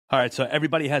All right, so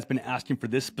everybody has been asking for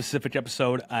this specific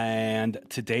episode, and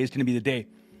today is going to be the day.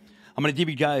 I'm going to give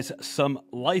you guys some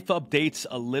life updates,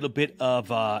 a little bit of,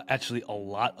 actually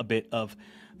a bit of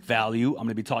value. I'm going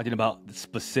to be talking about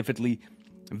specifically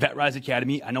VetRise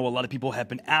Academy. I know a lot of people have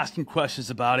been asking questions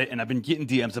about it, and I've been getting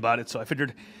DMs about it, so I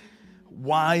figured,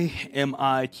 why am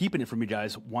I keeping it from you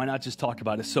guys? Why not just talk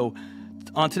about it? So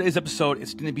on today's episode,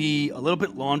 it's going to be a little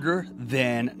bit longer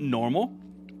than normal.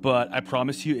 But I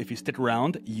promise you, if you stick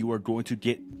around, you are going to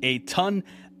get a ton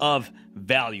of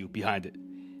value behind it.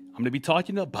 I'm going to be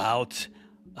talking about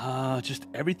just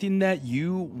everything that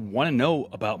you want to know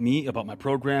about me, about my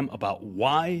program, about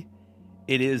why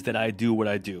it is that I do what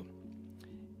I do.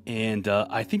 And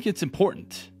I think it's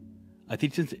important. I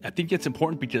think it's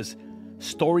important because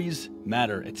stories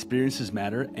matter, experiences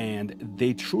matter, and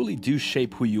they truly do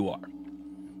shape who you are.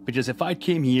 Because if I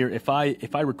came here, if I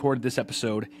recorded this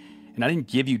episode, and I didn't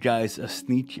give you guys a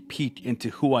sneak peek into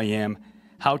who I am,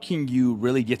 how can you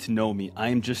really get to know me? I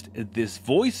am just this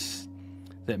voice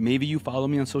that maybe you follow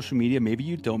me on social media, maybe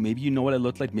you don't, maybe you know what I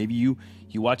look like, maybe you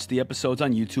watch the episodes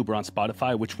on YouTube or on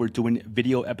Spotify, which we're doing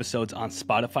video episodes on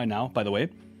Spotify now, by the way.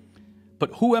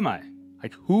 But who am I?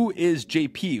 Like, who is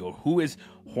JP or who is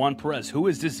Juan Perez? Who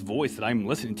is this voice that I'm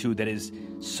listening to that is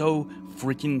so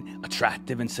freaking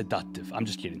attractive and seductive? I'm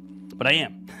just kidding, but I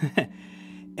am.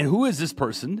 And who is this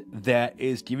person that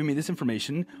is giving me this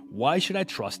information? Why should I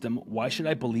trust him? Why should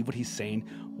I believe what he's saying?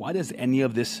 Why does any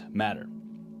of this matter?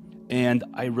 And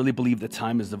I really believe that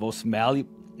time is the most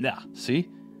valuable. Yeah, see?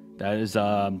 That is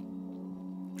an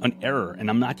error, and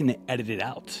I'm not going to edit it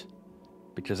out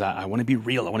because I want to be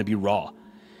real. I want to be raw.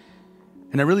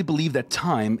 And I really believe that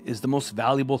time is the most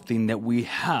valuable thing that we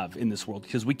have in this world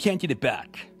because we can't get it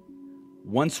back.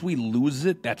 Once we lose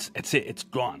it, that's it. It's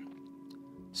gone.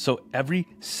 So every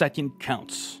second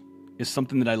counts is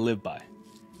something that I live by.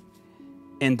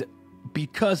 And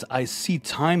because I see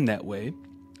time that way,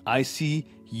 I see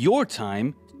your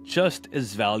time just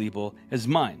as valuable as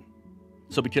mine.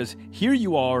 So because here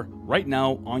you are right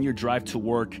now on your drive to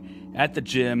work, at the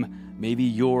gym, maybe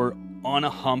you're on a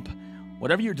hump,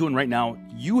 whatever you're doing right now,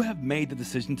 you have made the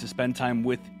decision to spend time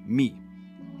with me.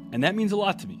 And that means a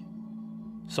lot to me.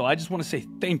 So I just want to say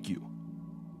thank you.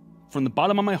 From the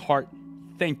bottom of my heart,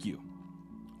 thank you.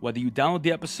 Whether you download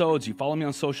the episodes, you follow me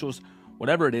on socials,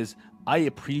 whatever it is, I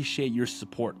appreciate your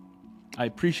support. I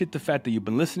appreciate the fact that you've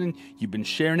been listening, you've been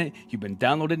sharing it, you've been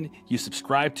downloading it, you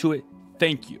subscribe to it.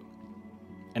 Thank you.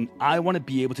 And I want to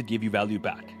be able to give you value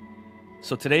back.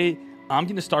 So today, I'm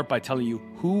going to start by telling you,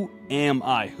 who am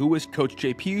I? Who is Coach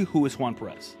JP? Who is Juan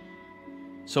Perez?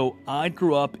 So I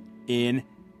grew up in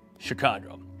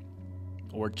Chicago.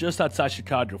 Or just outside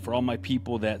Chicago, for all my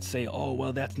people that say, oh,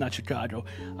 well, that's not Chicago.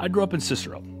 I grew up in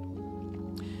Cicero.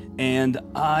 And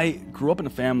I grew up in a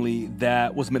family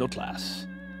that was middle class.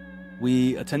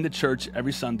 We attended church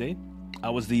every Sunday. I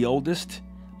was the oldest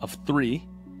of three.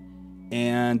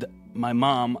 And my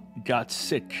mom got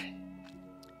sick.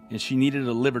 And she needed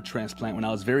a liver transplant when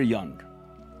I was very young.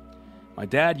 My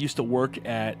dad used to work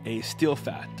at a steel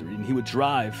factory. And he would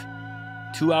drive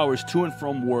 2 hours to and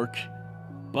from work,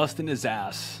 busting his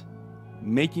ass,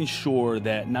 making sure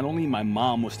that not only my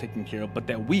mom was taken care of, but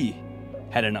that we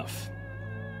had enough.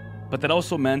 But that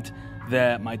also meant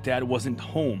that my dad wasn't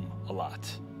home a lot.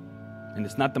 And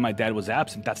it's not that my dad was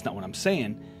absent, that's not what I'm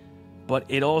saying, but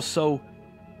it also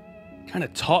kind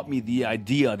of taught me the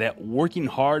idea that working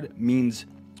hard means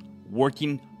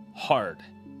working hard.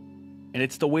 And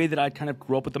it's the way that I kind of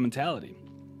grew up with the mentality.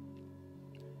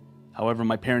 However,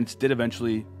 my parents did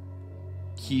eventually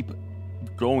keep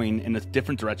going in a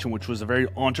different direction, which was a very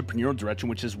entrepreneurial direction,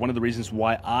 which is one of the reasons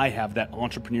why I have that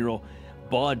entrepreneurial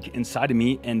bug inside of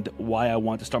me and why I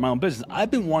want to start my own business.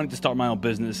 I've been wanting to start my own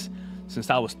business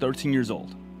since I was 13 years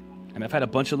old. And I've had a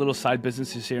bunch of little side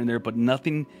businesses here and there, but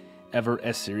nothing ever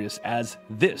as serious as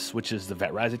this, which is the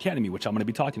VetRise Academy, which I'm going to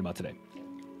be talking about today.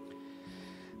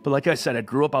 But like I said, I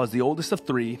grew up, I was the oldest of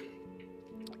three,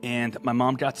 and my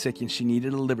mom got sick and she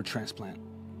needed a liver transplant.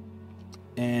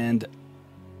 And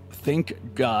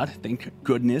thank God, thank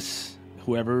goodness,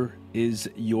 whoever is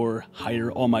your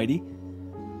higher almighty,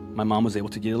 my mom was able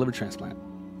to get a liver transplant.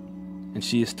 And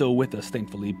she is still with us,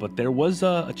 thankfully, but there was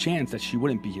a chance that she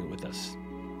wouldn't be here with us.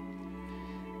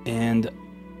 And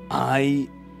I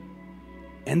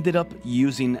ended up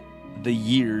using the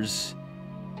years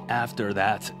after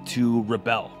that to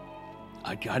rebel.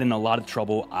 I got in a lot of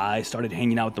trouble. I started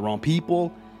hanging out with the wrong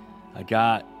people. I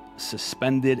got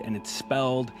suspended and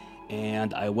expelled,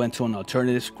 and I went to an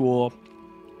alternative school,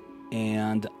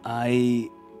 and I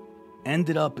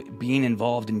ended up being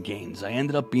involved in gangs. I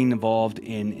ended up being involved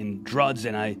in drugs,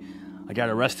 and I I got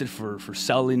arrested for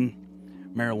selling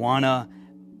marijuana.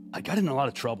 I got in a lot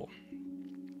of trouble.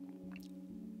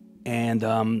 And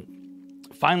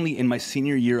finally, in my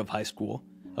senior year of high school,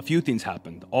 a few things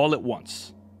happened all at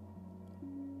once.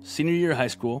 Senior year of high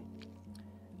school,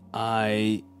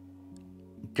 I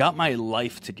got my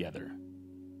life together.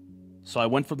 So I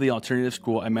went for the alternative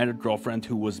school. I met a girlfriend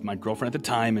who was my girlfriend at the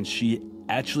time, and she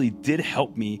actually did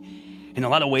help me in a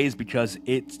lot of ways because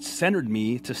it centered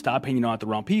me to stop hanging out with the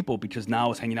wrong people, because now I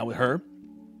was hanging out with her.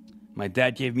 My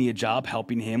dad gave me a job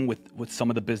helping him with some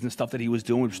of the business stuff that he was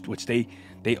doing, which they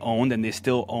owned, and they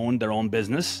still own their own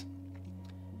business.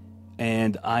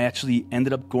 And I actually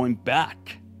ended up going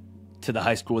back to the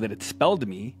high school that expelled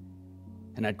me,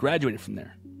 and I graduated from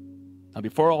there. Now,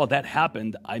 before all that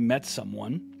happened, I met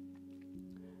someone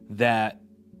that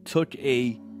took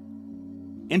a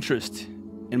interest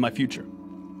in my future,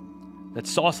 that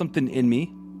saw something in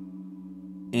me,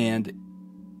 and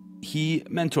he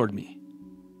mentored me.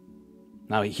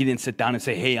 Now, he didn't sit down and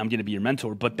say, hey, I'm going to be your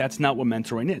mentor, but that's not what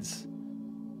mentoring is.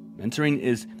 Mentoring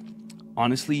is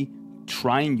honestly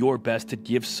trying your best to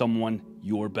give someone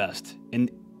your best in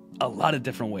a lot of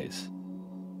different ways.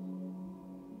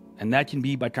 And that can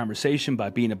be by conversation, by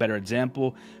being a better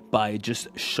example, by just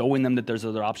showing them that there's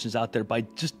other options out there, by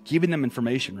just giving them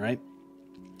information, right?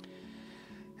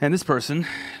 And this person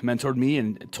mentored me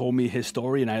and told me his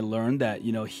story, and I learned that,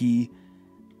 he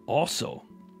also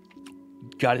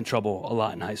got in trouble a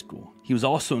lot in high school. He was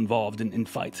also involved in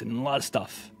fights and a lot of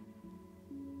stuff.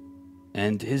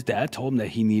 And his dad told him that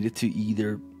he needed to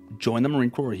either join the Marine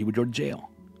Corps or he would go to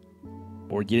jail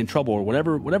or get in trouble or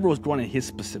whatever was going on in his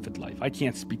specific life. I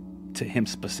can't speak to him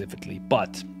specifically,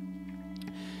 but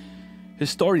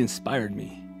his story inspired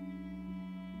me.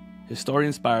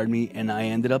 And I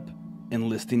ended up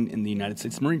enlisting in the United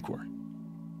States Marine Corps.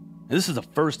 And this is the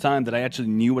first time that I actually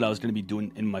knew what I was going to be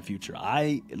doing in my future.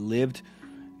 I lived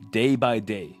day by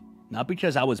day, not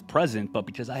because I was present, but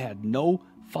because I had no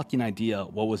fucking idea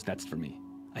what was next for me.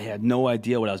 I had no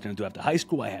idea what I was going to do after high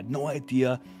school. I had no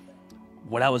idea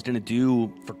what I was going to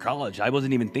do for college. I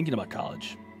wasn't even thinking about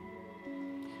college.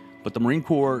 But the Marine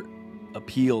Corps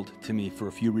appealed to me for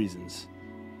a few reasons.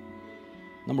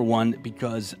 Number one,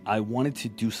 because I wanted to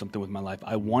do something with my life.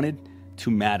 I wanted to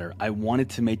matter. I wanted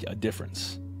to make a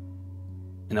difference.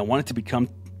 And I wanted to become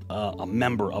a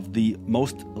member of the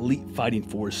most elite fighting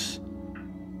force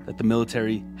that the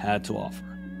military had to offer.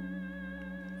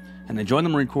 And I joined the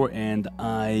Marine Corps, and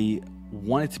I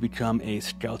wanted to become a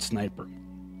scout sniper.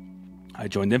 I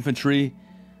joined infantry.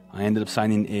 I ended up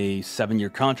signing a 7-year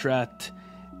contract,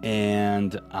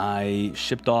 and I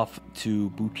shipped off to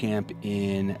boot camp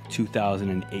in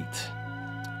 2008.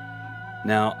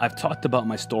 Now, I've talked about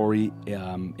my story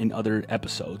in other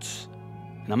episodes,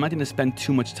 and I'm not going to spend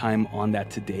too much time on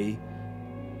that today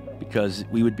because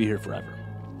we would be here forever.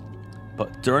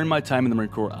 But during my time in the Marine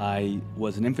Corps, I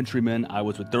was an infantryman. I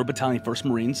was with 3rd Battalion, 1st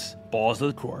Marines, Balls of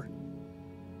the Corps,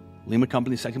 Lima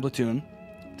Company, 2nd Platoon,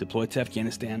 deployed to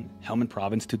Afghanistan, Helmand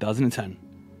Province, 2010.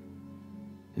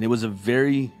 And it was a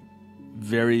very,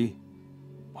 very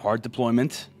hard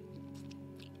deployment.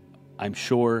 I'm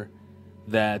sure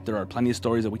that there are plenty of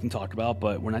stories that we can talk about,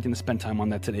 but we're not going to spend time on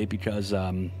that today because,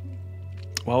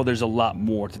 there's a lot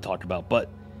more to talk about. But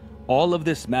all of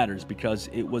this matters because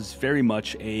it was very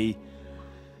much a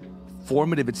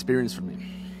formative experience for me.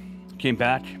 Came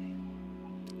back,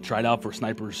 tried out for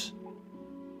snipers,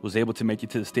 was able to make it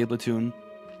to the state platoon,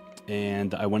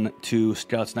 and I went to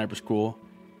Scout Sniper School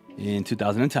in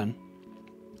 2010.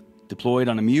 Deployed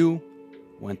on a MEU,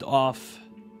 went off,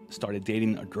 started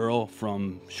dating a girl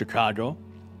from Chicago.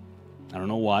 I don't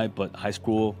know why, but high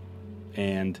school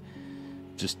and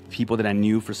just people that I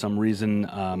knew for some reason.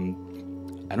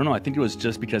 I don't know. I think it was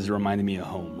just because it reminded me of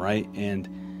home, right? And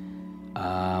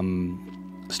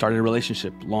started a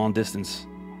relationship, long distance.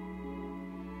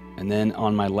 And then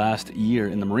on my last year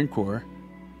in the Marine Corps,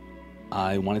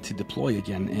 I wanted to deploy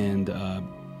again. And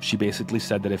she basically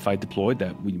said that if I deployed,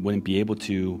 that we wouldn't be able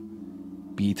to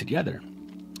be together.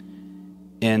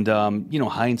 And,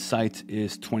 hindsight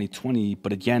is 20/20.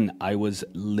 But again, I was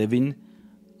living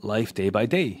life day by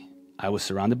day. I was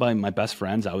surrounded by my best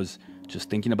friends. I was just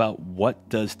thinking about what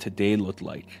does today look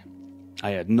like. I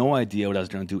had no idea what I was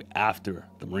going to do after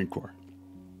the Marine Corps.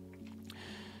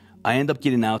 I ended up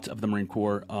getting out of the Marine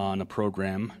Corps on a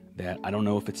program that I don't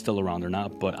know if it's still around or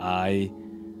not, but I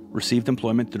received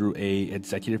employment through a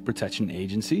executive protection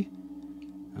agency.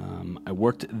 I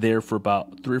worked there for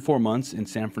about 3 or 4 months in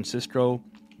San Francisco.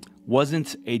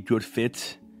 Wasn't a good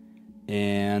fit,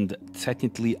 and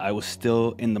technically I was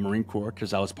still in the Marine Corps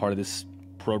because I was part of this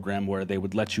program where they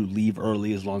would let you leave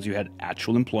early as long as you had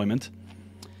actual employment.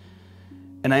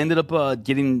 And I ended up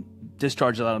getting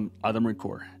discharged out of the Marine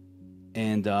Corps.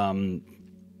 And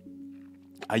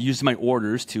I used my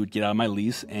orders to get out of my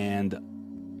lease, and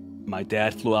my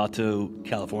dad flew out to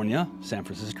California, San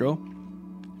Francisco.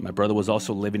 My brother was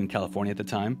also living in California at the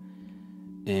time.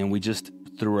 And we just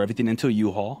threw everything into a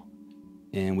U-Haul,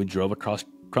 and we drove across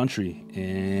country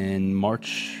in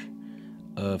March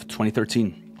of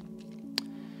 2013.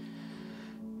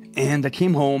 And I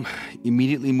came home,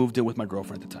 immediately moved in with my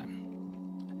girlfriend at the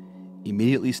time.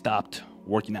 Immediately stopped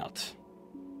working out.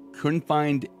 Couldn't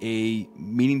find a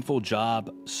meaningful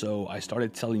job, so I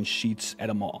started selling sheets at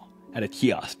a mall, at a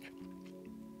kiosk.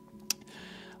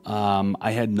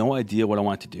 I had no idea what I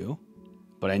wanted to do,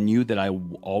 but I knew that I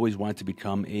always wanted to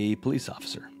become a police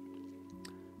officer.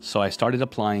 So I started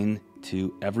applying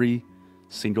to every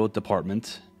single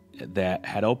department that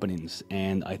had openings,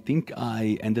 and I think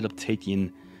I ended up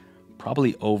taking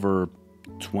probably over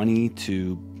 20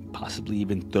 to possibly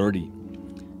even 30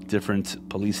 different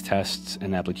police tests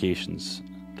and applications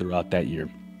throughout that year.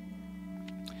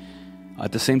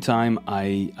 At the same time,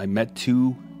 I met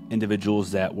two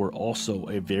individuals that were also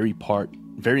a very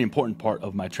important part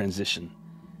of my transition.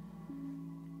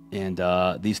 And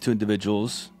these two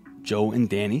individuals, Joe and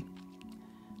Danny,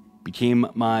 became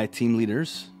my team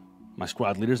leaders, my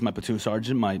squad leaders, my platoon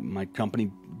sergeant, my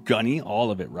company gunny,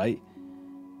 all of it, right?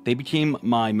 They became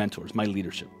my mentors, my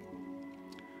leadership.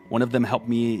 One of them helped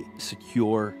me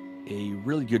secure a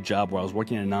really good job where I was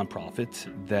working in a nonprofit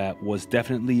that was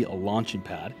definitely a launching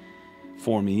pad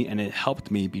for me, and it helped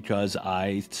me because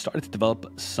I started to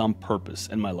develop some purpose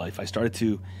in my life. I started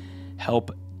to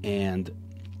help and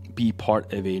be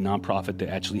part of a nonprofit that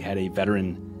actually had a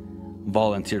veteran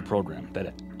volunteer program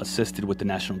that assisted with the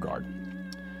National Guard.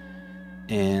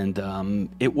 And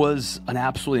it was an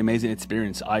absolutely amazing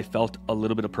experience. I felt a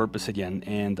little bit of purpose again,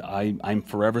 and I'm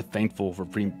forever thankful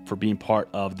for being part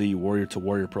of the Warrior to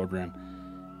Warrior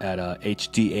program at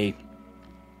HDA.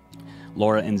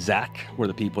 Laura and Zach were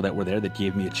the people that were there that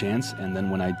gave me a chance. And then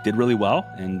when I did really well,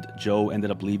 and Joe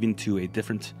ended up leaving to a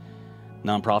different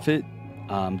nonprofit,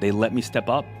 they let me step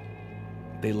up.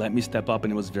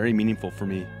 And it was very meaningful for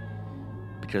me,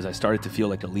 because I started to feel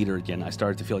like a leader again. I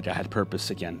started to feel like I had purpose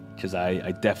again, because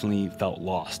I definitely felt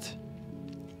lost.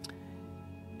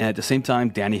 And at the same time,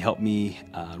 Danny helped me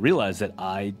realize that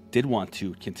I did want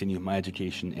to continue my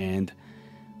education. And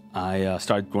I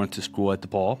started going to school at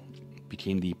DePaul,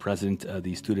 became the president of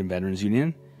the Student Veterans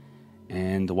Union.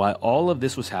 And while all of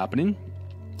this was happening,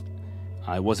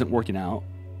 I wasn't working out.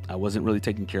 I wasn't really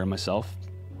taking care of myself.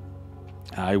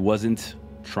 I wasn't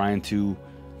trying to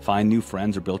find new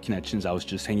friends or build connections. I was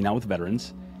just hanging out with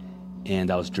veterans, and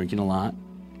I was drinking a lot,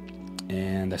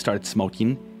 and I started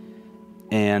smoking.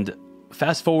 And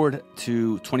fast forward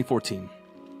to 2014,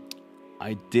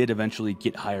 I did eventually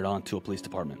get hired on to a police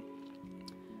department.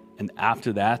 And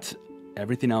after that,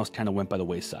 everything else kind of went by the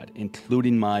wayside,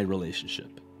 including my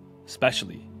relationship,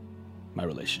 especially my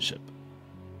relationship.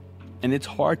 And it's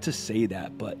hard to say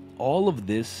that, but all of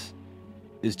this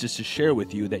is just to share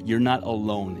with you that you're not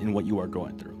alone in what you are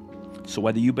going through. So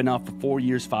whether you've been out for 4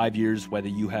 years, 5 years, whether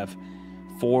you have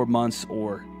 4 months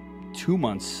or 2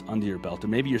 months under your belt, or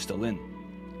maybe you're still in,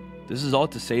 this is all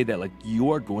to say that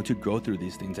you are going to go through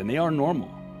these things, and they are normal.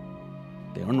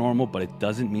 They are normal, but it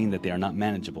doesn't mean that they are not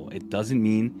manageable. It doesn't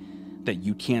mean that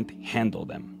you can't handle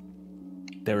them.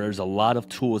 There is a lot of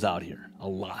tools out here, a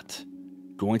lot.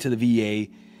 Going to the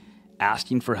VA,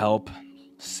 asking for help,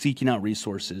 seeking out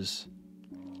resources,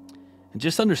 and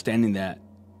just understanding that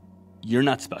you're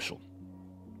not special.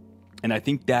 And I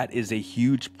think that is a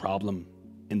huge problem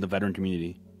in the veteran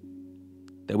community,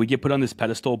 that we get put on this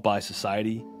pedestal by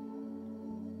society,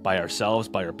 by ourselves,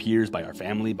 by our peers, by our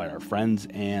family, by our friends,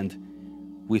 and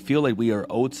we feel like we are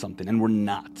owed something, and we're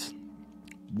not.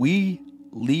 We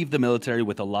leave the military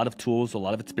with a lot of tools, a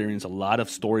lot of experience, a lot of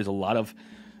stories, a lot of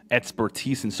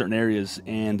expertise in certain areas,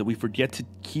 and we forget to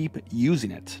keep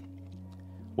using it.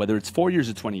 Whether it's 4 years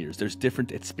or 20 years, there's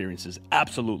different experiences.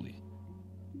 Absolutely.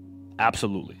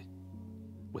 Absolutely.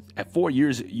 At 4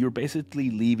 years, you're basically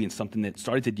leaving something that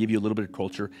started to give you a little bit of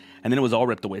culture, and then it was all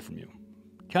ripped away from you.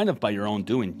 Kind of by your own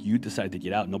doing. You decided to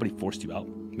get out. Nobody forced you out.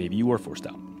 Maybe you were forced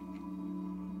out.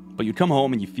 But you come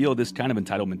home and you feel this kind of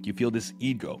entitlement. You feel this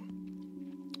ego.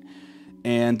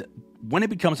 And when it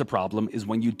becomes a problem is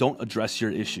when you don't address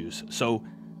your issues. So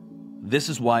this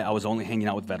is why I was only hanging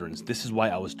out with veterans. This is why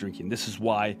I was drinking. This is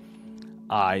why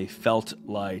I felt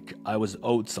like I was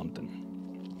owed something.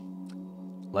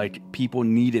 Like people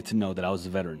needed to know that I was a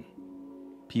veteran.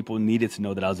 People needed to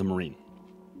know that I was a Marine.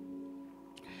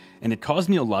 And it caused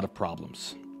me a lot of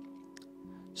problems.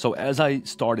 So as I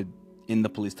started in the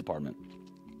police department,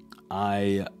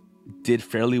 I did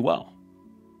fairly well.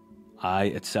 I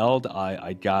excelled.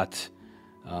 I got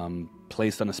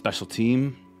placed on a special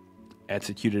team,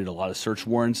 executed a lot of search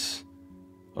warrants,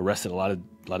 arrested a lot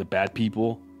of bad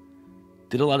people,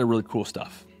 did a lot of really cool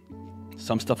stuff.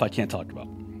 Some stuff I can't talk about,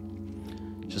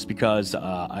 just because,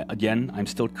 I'm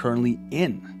still currently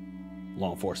in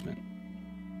law enforcement,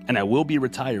 and I will be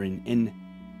retiring in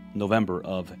November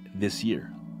of this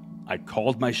year. I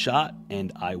called my shot,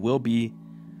 and I will be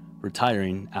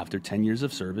retiring after 10 years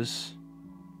of service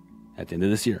at the end of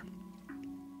this year.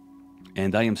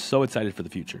 And I am so excited for the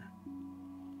future.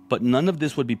 But none of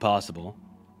this would be possible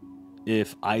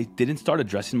if I didn't start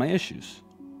addressing my issues.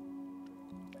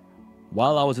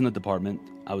 While I was in the department,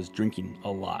 I was drinking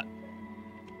a lot.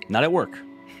 Not at work,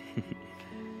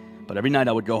 but every night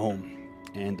I would go home,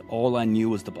 and all I knew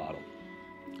was the bottle.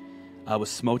 I was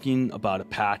smoking about a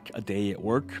pack a day at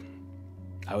work.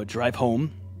 I would drive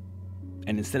home,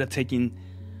 and instead of taking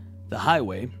the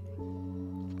highway,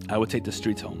 I would take the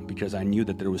streets home, because I knew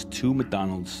that there was 2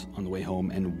 McDonald's on the way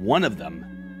home, and one of them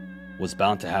was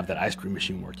bound to have that ice cream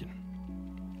machine working.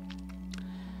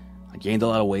 I gained a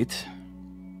lot of weight.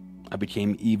 I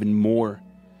became even more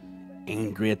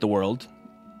angry at the world.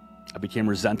 I became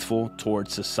resentful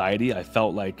towards society. I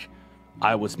felt like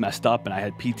I was messed up and I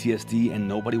had PTSD, and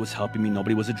nobody was helping me,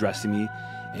 nobody was addressing me,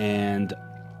 and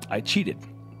I cheated.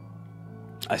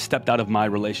 I stepped out of my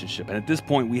relationship, and at this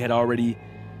point we had already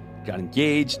got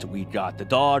engaged, we got the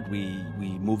dog, we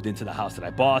moved into the house that I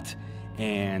bought,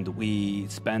 and we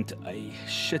spent a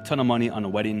shit ton of money on a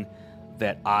wedding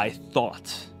that I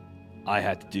thought I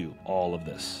had to do all of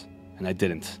this, and I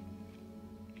didn't.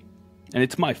 And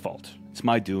it's my fault. It's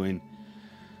my doing.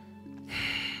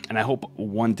 And I hope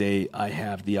one day I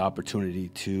have the opportunity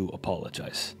to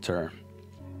apologize to her.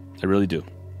 I really do.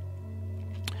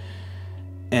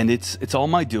 And it's all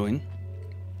my doing.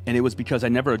 And it was because I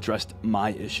never addressed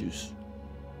my issues.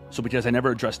 So because I never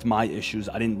addressed my issues,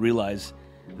 I didn't realize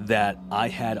that I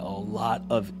had a lot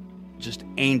of just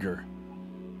anger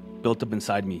built up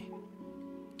inside me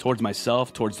towards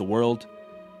myself, towards the world,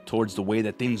 towards the way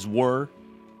that things were,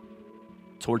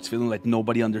 towards feeling like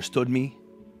nobody understood me.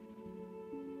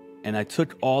 And I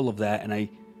took all of that and I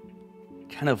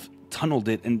kind of tunneled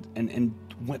it and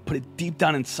put it deep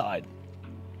down inside.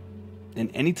 And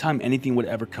anytime anything would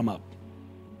ever come up,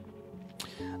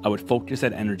 I would focus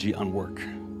that energy on work.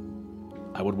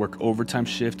 I would work overtime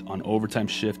shift on overtime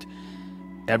shift.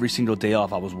 Every single day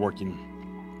off, I was working.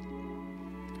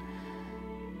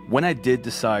 When I did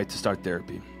decide to start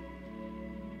therapy,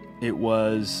 it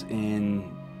was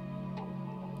in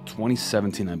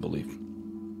 2017, I believe.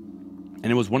 And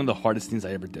it was one of the hardest things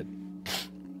I ever did.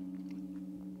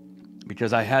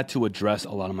 Because I had to address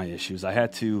a lot of my issues. I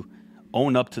had to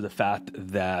own up to the fact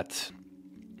that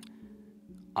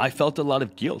I felt a lot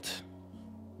of guilt.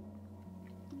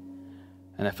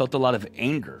 And I felt a lot of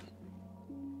anger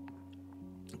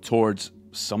towards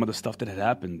some of the stuff that had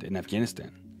happened in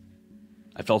Afghanistan.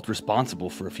 I felt responsible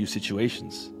for a few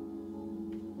situations.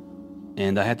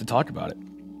 And I had to talk about it.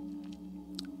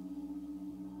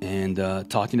 And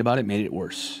talking about it made it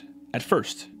worse at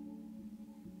first.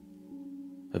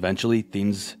 Eventually,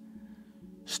 things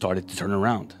started to turn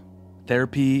around.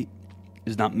 Therapy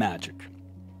is not magic.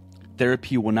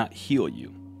 Therapy will not heal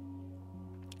you.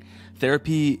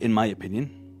 Therapy, in my opinion,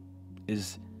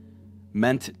 is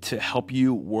meant to help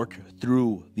you work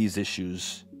through these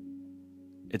issues.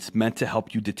 It's meant to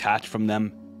help you detach from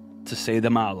them, to say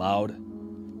them out loud,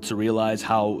 to realize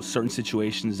how certain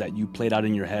situations that you played out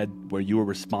in your head where you were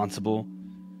responsible,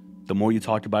 the more you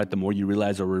talk about it, the more you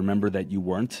realize or remember that you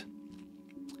weren't.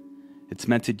 It's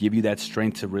meant to give you that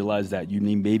strength to realize that you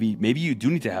need maybe you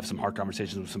do need to have some hard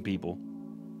conversations with some people.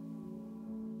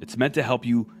 It's meant to help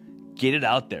you get it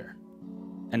out there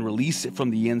and release it from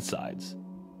the insides.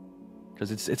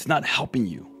 Because it's not helping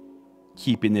you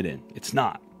keeping it in. It's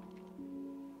not.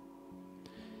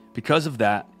 Because of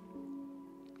that,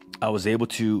 I was able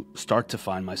to start to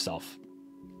find myself.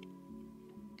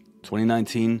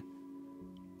 2019,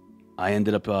 I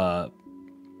ended up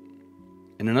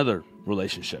in another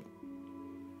relationship.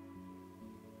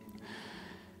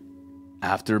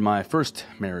 After my first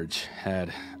marriage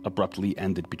had abruptly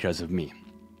ended because of me.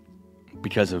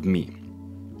 Because of me.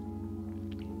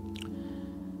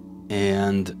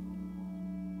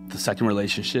 And the second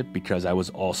relationship, because I was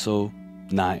also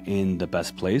not in the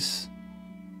best place,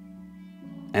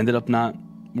 ended up not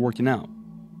working out.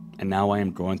 And now I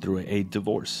am going through a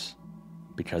divorce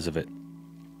because of it.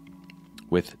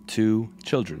 With 2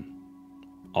 children,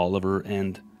 Oliver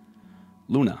and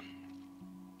Luna.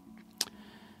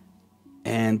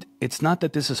 And it's not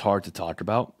that this is hard to talk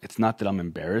about. It's not that I'm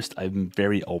embarrassed. I'm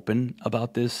very open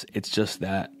about this. It's just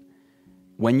that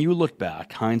when you look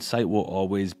back, hindsight will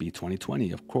always be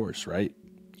 20/20, of course, right?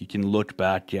 You can look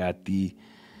back at the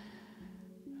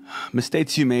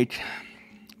mistakes you make,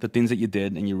 the things that you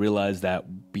did, and you realize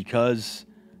that because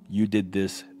you did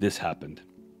this, this happened.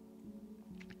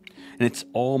 And it's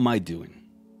all my doing.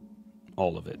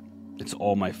 All of it. It's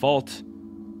all my fault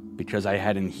because I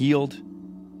hadn't healed,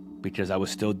 because I was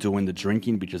still doing the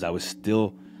drinking, because I was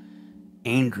still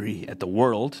angry at the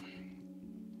world.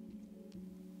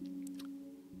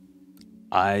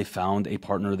 I found a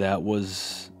partner that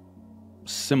was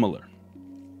similar.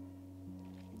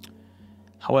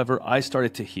 However, I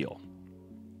started to heal.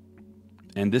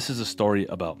 And this is a story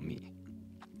about me.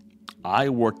 I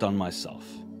worked on myself.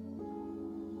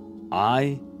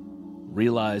 I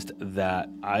realized that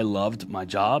I loved my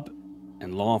job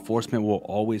and law enforcement will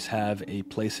always have a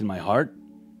place in my heart.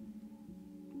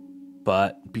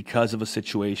 But because of a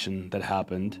situation that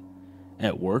happened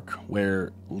at work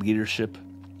where leadership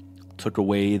took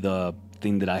away the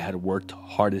thing that I had worked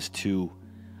hardest to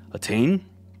attain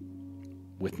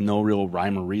with no real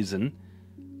rhyme or reason,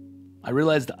 I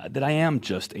realized that I am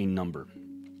just a number,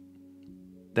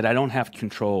 that I don't have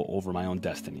control over my own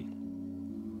destiny.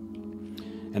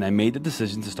 And I made the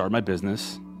decision to start my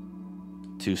business,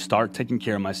 to start taking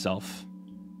care of myself,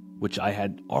 which I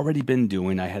had already been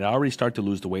doing. I had already started to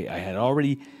lose the weight. I had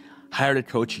already hired a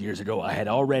coach years ago. I had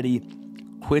already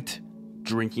quit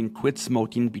drinking, quit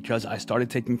smoking, because I started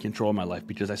taking control of my life,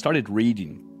 because I started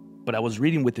reading, but I was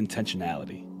reading with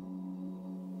intentionality.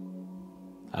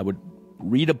 I would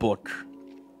read a book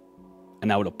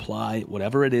and I would apply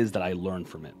whatever it is that I learned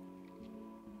from it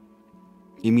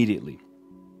immediately.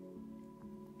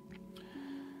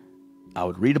 I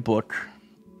would read a book,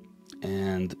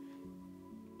 and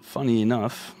funny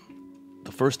enough,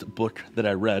 the first book that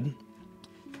I read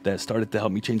that started to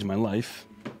help me change my life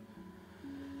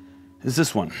is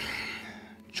this one,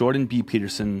 Jordan B.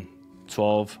 Peterson,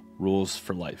 12 Rules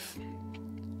for Life,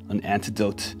 An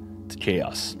Antidote to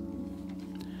Chaos.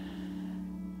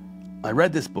 I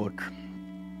read this book,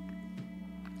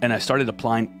 and I started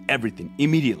applying everything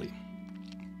immediately.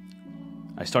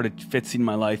 I started fixing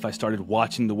my life. I started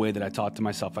watching the way that I talked to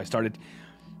myself. I started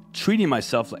treating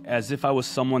myself as if I was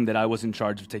someone that I was in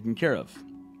charge of taking care of.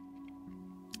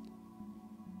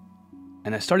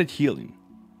 And I started healing.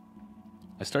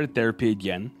 I started therapy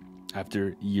again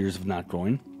after years of not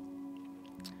going.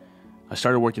 I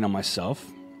started working on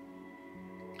myself.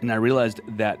 And I realized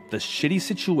that the shitty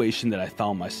situation that I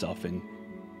found myself in,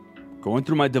 going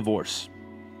through my divorce,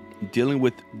 dealing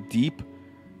with deep,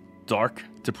 dark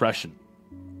depression,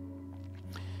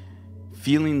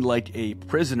 feeling like a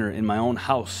prisoner in my own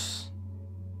house,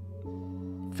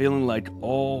 feeling like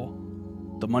all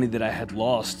the money that I had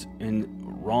lost in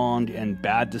wrong and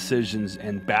bad decisions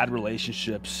and bad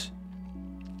relationships,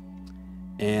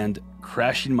 and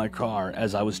crashing my car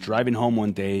as I was driving home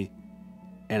one day,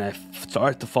 and I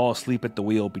started to fall asleep at the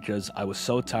wheel because I was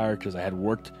so tired because I had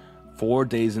worked 4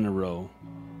 days in a row,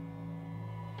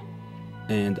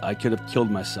 and I could have killed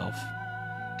myself.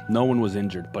 No one was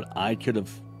injured, but I could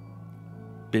have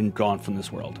been gone from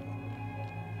this world.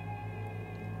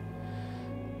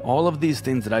 All of these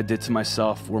things that I did to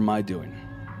myself were my doing.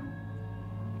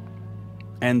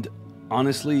 And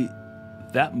honestly,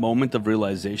 that moment of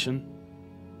realization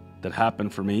that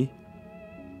happened for me,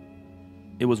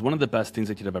 it was one of the best things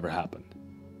that could have ever happened.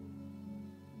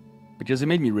 Because it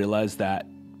made me realize that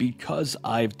because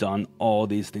I've done all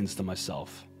these things to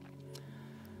myself,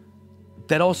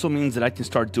 that also means that I can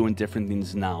start doing different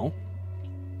things now.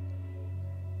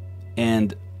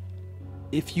 And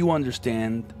if you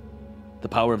understand the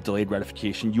power of delayed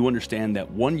gratification, you understand that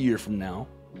 1 year from now,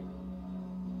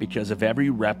 because of every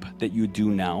rep that you do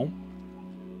now,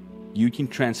 you can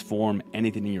transform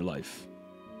anything in your life.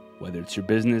 Whether it's your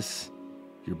business,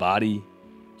 your body,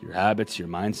 your habits, your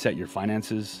mindset, your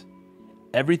finances,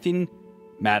 everything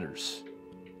matters.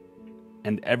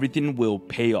 And everything will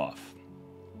pay off.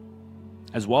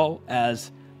 As well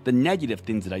as the negative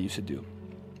things that I used to do.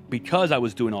 Because I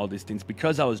was doing all these things,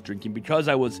 because I was drinking, because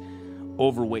I was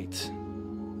overweight,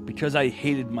 because I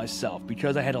hated myself,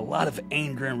 because I had a lot of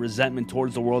anger and resentment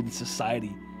towards the world and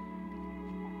society.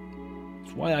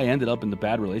 It's why I ended up in the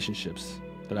bad relationships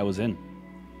that I was in.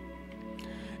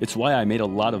 It's why I made a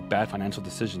lot of bad financial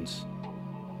decisions.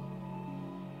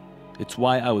 It's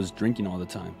why I was drinking all the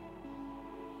time.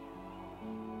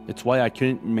 It's why I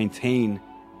couldn't maintain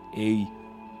a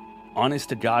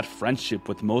honest-to-God friendship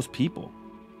with most people.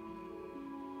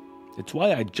 It's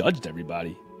why I judged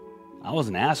everybody. I was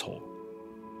an asshole.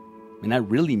 And I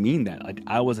really mean that. Like,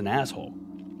 I was an asshole.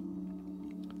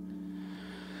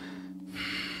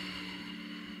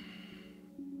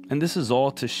 And this is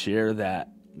all to share that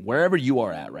wherever you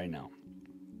are at right now,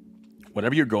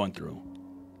 whatever you're going through,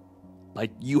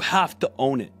 like, you have to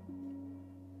own it.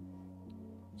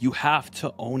 You have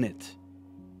to own it.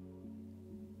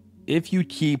 If you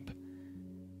keep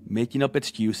making up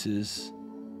excuses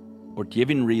or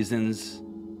giving reasons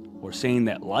or saying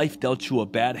that life dealt you a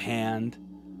bad hand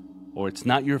or it's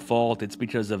not your fault, it's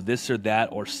because of this or that,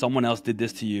 or someone else did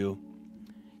this to you,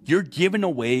 you're giving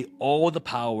away all the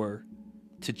power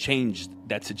to change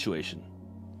that situation.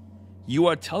 You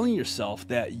are telling yourself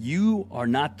that you are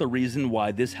not the reason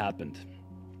why this happened.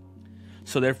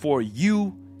 So therefore,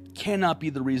 you cannot be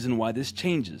the reason why this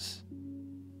changes.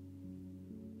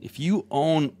 If you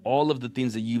own all of the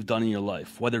things that you've done in your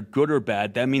life, whether good or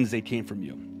bad, that means they came from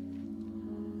you.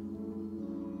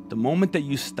 The moment that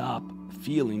you stop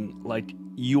feeling like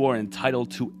you are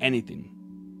entitled to anything,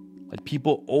 like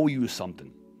people owe you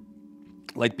something,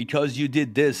 like because you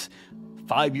did this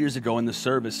 5 years ago in the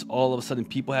service, all of a sudden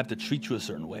people have to treat you a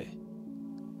certain way.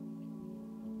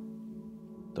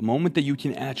 The moment that you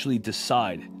can actually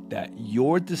decide that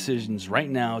your decisions right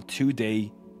now,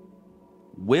 today,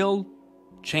 will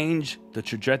change the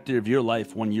trajectory of your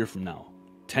life 1 year from now,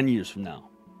 10 years from now,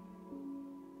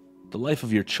 the life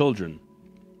of your children,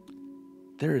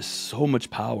 there is so much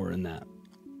power in that.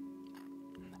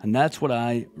 And that's what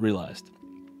I realized.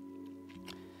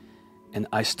 And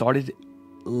I started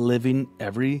living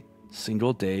every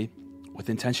single day with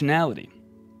intentionality.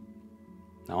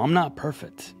 Now, I'm not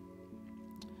perfect.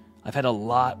 I've had a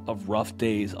lot of rough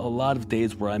days, a lot of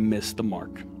days where I missed the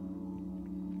mark.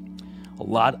 A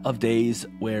lot of days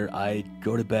where I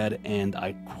go to bed and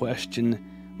I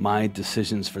question my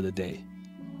decisions for the day.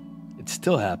 It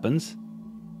still happens.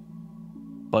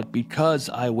 But because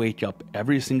I wake up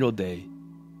every single day,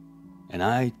 and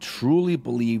I truly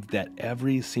believe that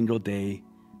every single day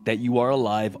that you are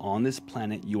alive on this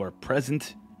planet, you are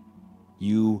present,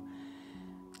 you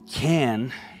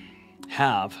can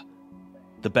have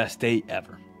the best day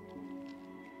ever.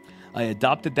 I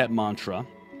adopted that mantra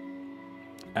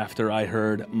after I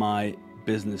heard my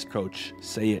business coach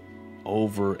say it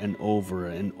over and over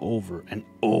and over and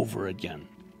over again.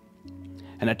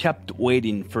 And I kept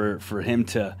waiting for him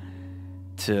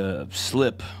to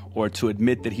slip or to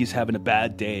admit that he's having a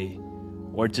bad day,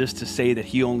 or just to say that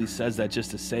he only says that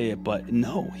just to say it. But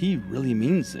no, he really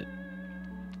means it.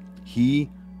 He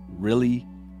really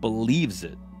believes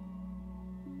it.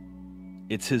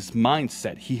 It's his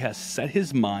mindset. He has set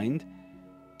his mind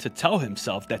to tell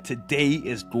himself that today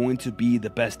is going to be the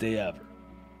best day ever.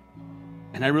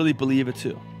 And I really believe it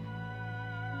too.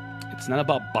 It's not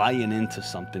about buying into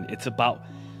something. It's about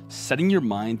setting your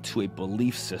mind to a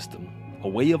belief system, a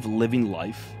way of living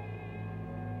life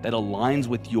that aligns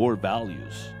with your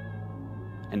values.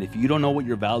 And if you don't know what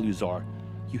your values are,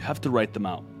 you have to write them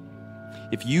out.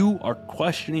 If you are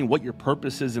questioning what your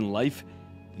purpose is in life,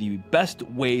 the best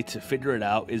way to figure it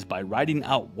out is by writing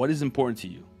out what is important to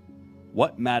you,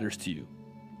 what matters to you.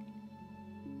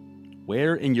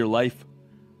 Where in your life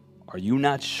are you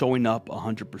not showing up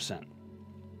 100%?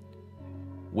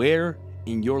 Where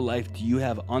in your life do you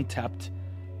have untapped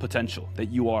potential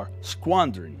that you are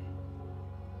squandering?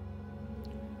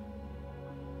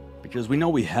 Because we know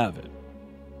we have it.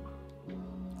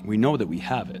 We know that we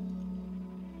have it.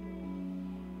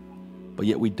 But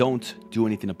yet we don't do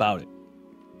anything about it.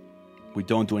 We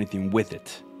don't do anything with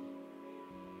it.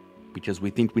 Because we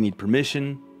think we need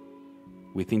permission.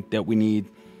 We think that we need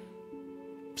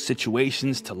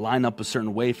situations to line up a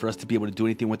certain way for us to be able to do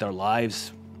anything with our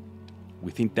lives.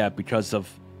 We think that because of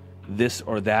this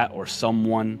or that or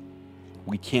someone,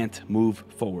 we can't move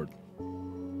forward.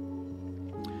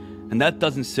 And that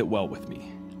doesn't sit well with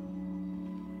me.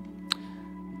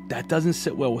 That doesn't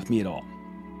sit well with me at all.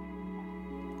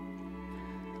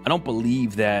 I don't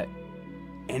believe that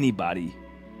anyone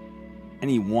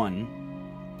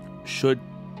should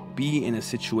be in a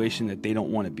situation that they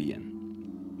don't want to be in.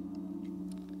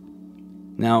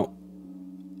 Now,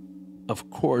 of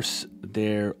course,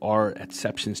 there are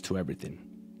exceptions to everything.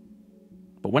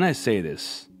 But when I say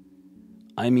this,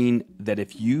 I mean that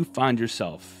if you find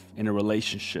yourself in a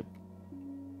relationship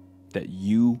that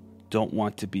you don't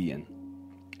want to be in,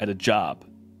 at a job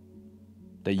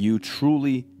that you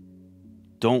truly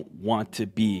don't want to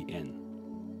be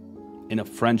in a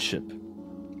friendship,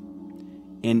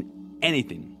 in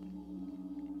anything,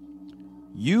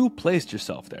 you placed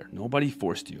yourself there. Nobody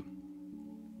forced you.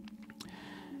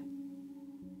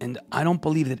 And I don't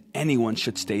believe that anyone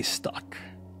should stay stuck.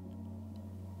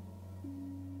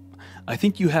 I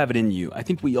think you have it in you. I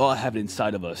think we all have it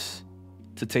inside of us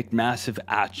to take massive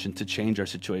action to change our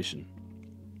situation.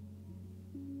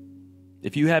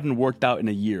 If you haven't worked out in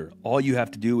a year, all you have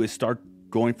to do is start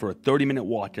going for a 30-minute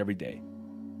walk every day.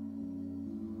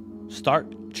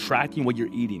 Start tracking what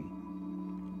you're eating.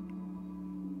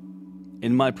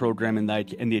 In my program, in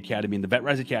the academy, in the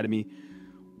VetRise Academy,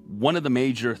 one of the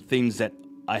major things that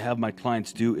I have my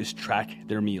clients do is track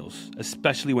their meals,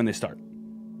 especially when they start.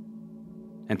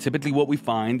 And typically what we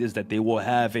find is that they will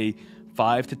have a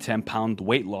 5 to 10 pound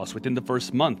weight loss within the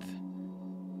first month.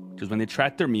 Because when they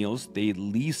track their meals, they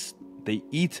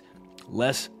eat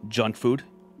less junk food,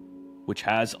 which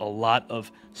has a lot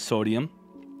of sodium,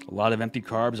 a lot of empty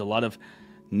carbs, a lot of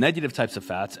negative types of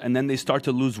fats, and then they start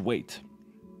to lose weight.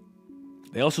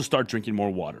 They also start drinking more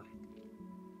water.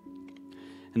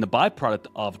 And the byproduct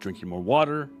of drinking more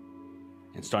water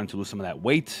and starting to lose some of that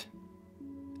weight,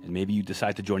 and maybe you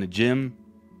decide to join a gym,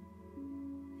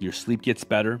 your sleep gets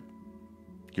better,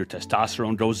 your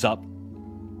testosterone goes up,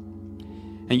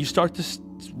 and you start to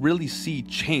really see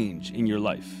change in your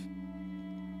life.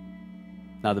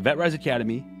 Now, the VetRise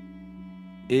Academy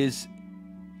is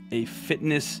a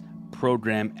fitness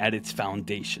program at its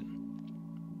foundation.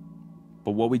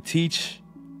 But what we teach,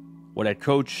 what I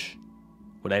coach,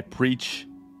 what I preach,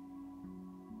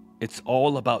 it's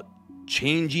all about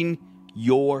changing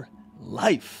your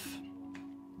life.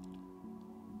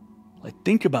 Like,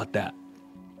 think about that.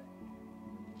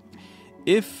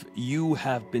 If you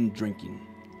have been drinking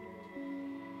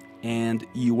and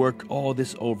you work all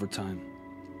this overtime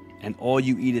and all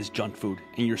you eat is junk food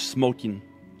and you're smoking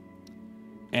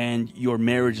and your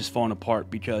marriage is falling apart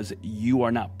because you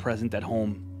are not present at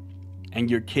home and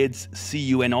your kids see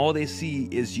you and all they see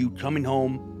is you coming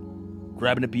home,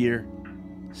 grabbing a beer,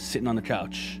 sitting on the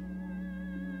couch.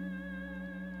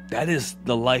 That is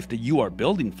the life that you are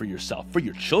building for yourself, for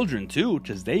your children too,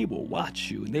 because they will watch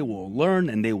you and they will learn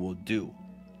and they will do.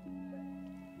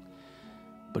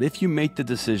 But if you make the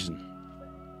decision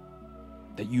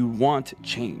that you want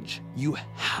change, you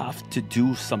have to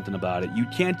do something about it. You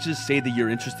can't just say that you're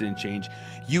interested in change.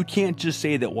 You can't just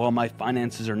say that, well, my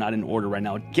finances are not in order right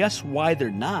now. Guess why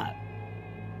they're not?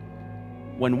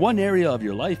 When one area of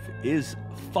your life is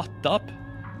fucked up,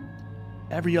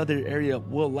 every other area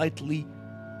will likely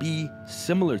be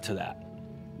similar to that.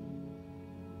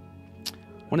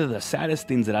 One of the saddest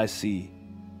things that I see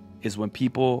is when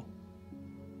people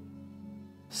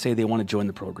say they want to join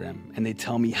the program and they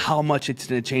tell me how much it's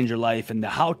going to change their life and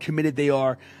how committed they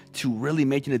are to really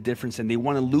making a difference, and they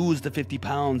want to lose the 50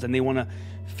 pounds and they want to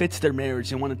fix their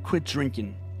marriage, they want to quit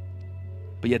drinking.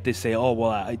 But yet they say, oh, well,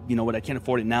 I can't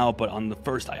afford it now, but on the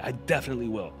first, I definitely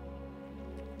will.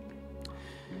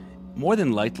 More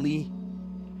than likely,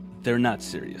 they're not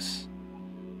serious.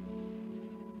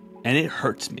 And it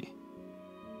hurts me.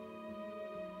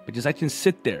 Because I can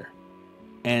sit there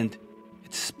and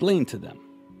explain to them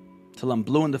till I'm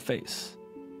blue in the face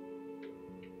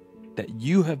that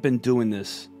you have been doing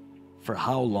this for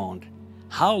how long?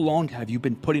 How long have you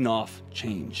been putting off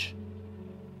change?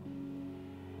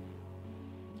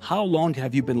 How long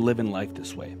have you been living life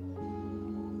this way?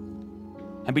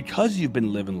 And because you've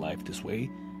been living life this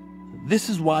way, this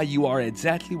is why you are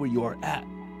exactly where you are at.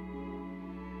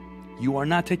 You are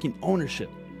not taking ownership.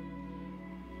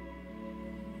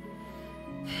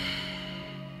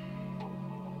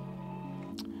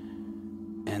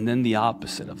 And then the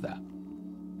opposite of that.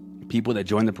 People that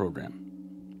join the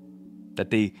program, that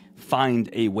they find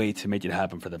a way to make it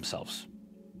happen for themselves.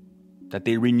 That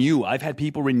they renew. I've had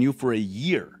people renew for a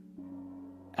year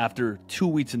after 2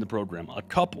 weeks in the program. A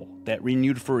couple that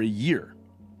renewed for a year.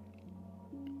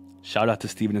 Shout out to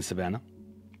Steven and Savannah.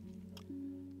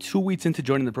 2 weeks into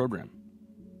joining the program.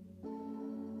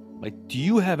 Like, do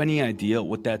you have any idea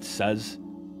what that says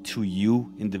to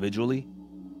you individually?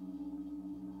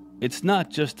 It's not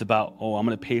just about, oh, I'm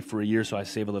going to pay for a year so I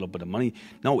save a little bit of money.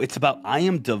 No, it's about I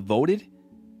am devoted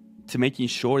to making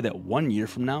sure that 1 year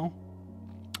from now,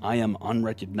 I am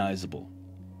unrecognizable.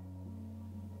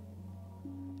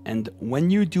 And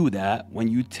when you do that, when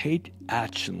you take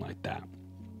action like that,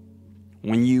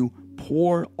 when you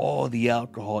pour all the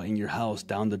alcohol in your house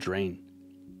down the drain,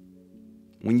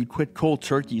 when you quit cold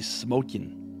turkey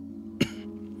smoking,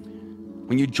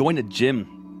 when you join a gym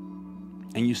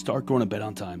and you start going to bed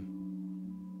on time,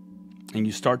 and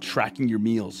you start tracking your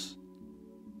meals,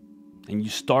 and you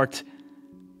start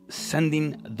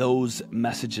sending those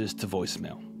messages to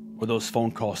voicemail or those phone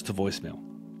calls to voicemail,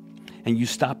 and you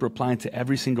stop replying to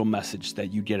every single message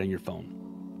that you get on your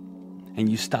phone, and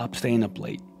you stop staying up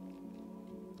late.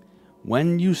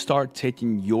 When you start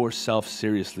taking yourself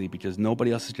seriously because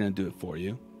nobody else is going to do it for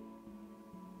you,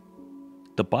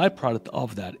 the byproduct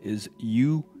of that is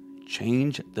you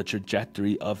change the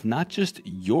trajectory of not just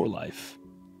your life,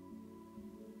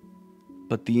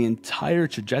 but the entire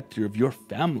trajectory of your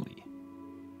family.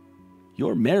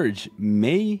 Your marriage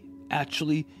may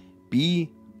actually be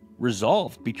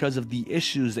resolved because of the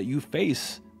issues that you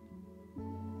face.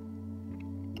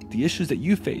 The issues that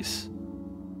you face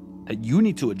that you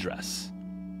need to address.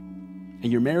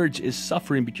 And your marriage is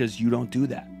suffering because you don't do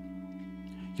that.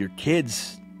 Your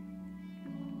kids,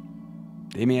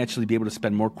 they may actually be able to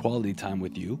spend more quality time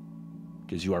with you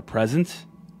because you are present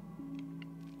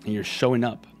and you're showing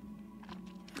up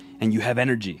and you have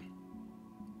energy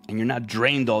and you're not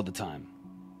drained all the time.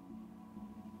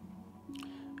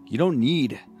 You don't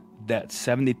need that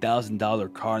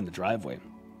 $70,000 car in the driveway.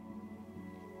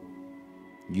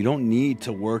 You don't need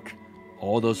to work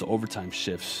all those overtime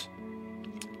shifts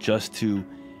just to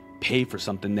pay for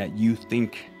something that you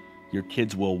think your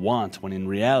kids will want, when in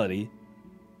reality,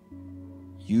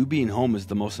 you being home is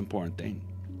the most important thing.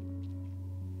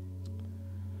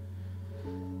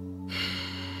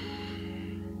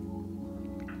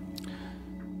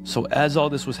 So as all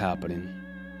this was happening,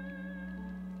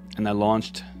 and I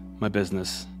launched my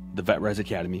business, the VetRise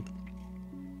Academy,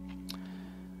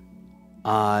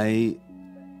 I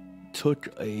took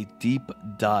a deep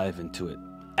dive into it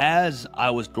as I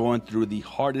was going through the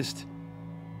hardest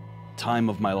time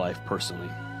of my life personally.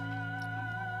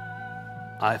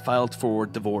 I filed for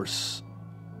divorce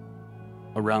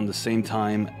around the same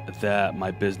time that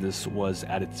my business was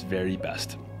at its very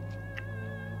best.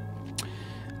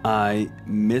 I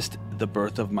missed the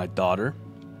birth of my daughter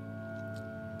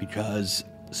because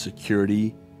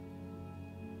security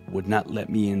would not let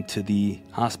me into the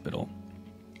hospital,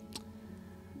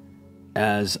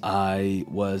 as I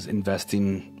was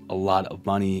investing a lot of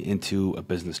money into a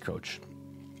business coach.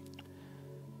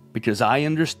 Because I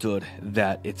understood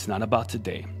that it's not about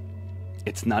today.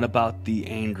 It's not about the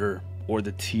anger or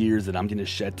the tears that I'm going to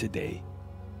shed today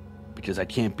because I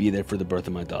can't be there for the birth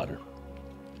of my daughter.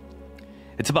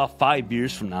 It's about 5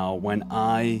 years from now when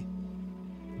I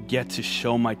get to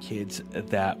show my kids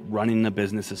that running a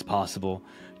business is possible,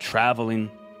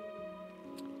 traveling,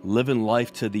 living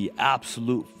life to the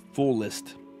absolute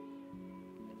fullest.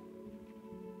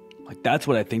 Like, that's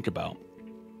what I think about.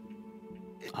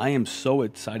 I am so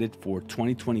excited for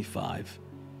 2025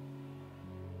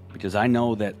 because I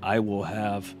know that I will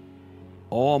have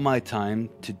all my time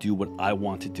to do what I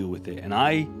want to do with it. And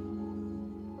I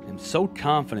am so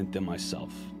confident in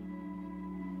myself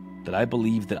that I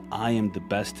believe that I am the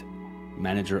best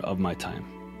manager of my time.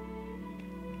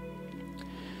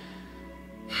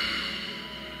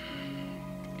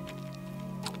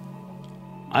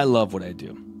 I love what I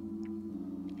do.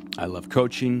 I love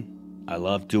coaching. I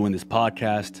love doing this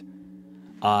podcast.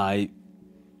 I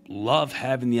love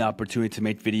having the opportunity to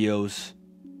make videos.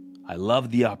 I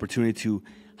love the opportunity to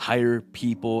hire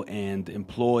people and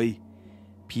employ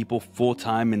people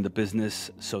full-time in the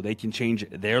business so they can change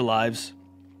their lives.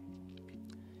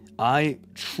 I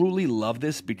truly love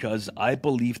this because I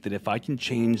believe that if I can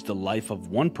change the life of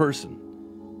one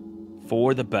person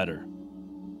for the better,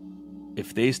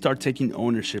 if they start taking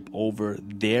ownership over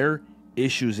their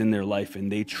issues in their life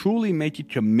and they truly make a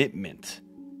commitment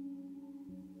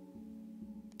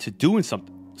to doing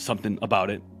something about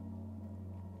it,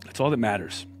 that's all that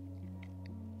matters.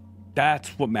 That's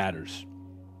what matters.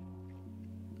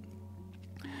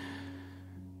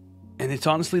 And it's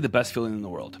honestly the best feeling in the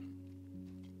world.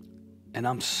 And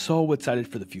I'm so excited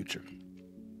for the future.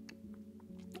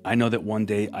 I know that one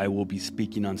day I will be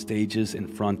speaking on stages in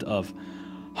front of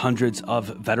hundreds of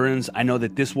veterans. I know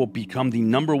that this will become the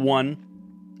 #1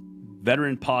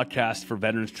 veteran podcast for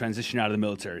veterans transitioning out of the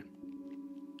military.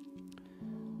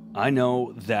 I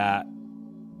know that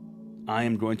I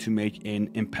am going to make an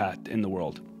impact in the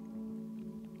world.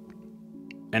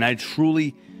 And I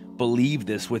truly believe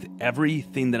this with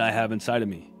everything that I have inside of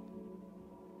me.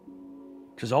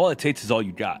 Because all it takes is all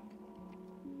you got.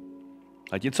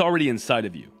 Like, it's already inside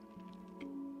of you.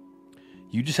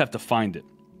 You just have to find it.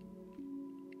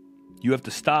 You have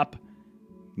to stop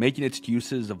making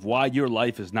excuses of why your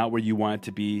life is not where you want it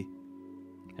to be,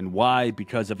 and why,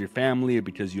 because of your family or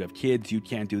because you have kids, you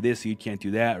can't do this, or you can't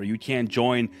do that, or you can't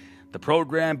join the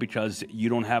program because you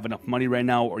don't have enough money right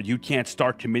now, or you can't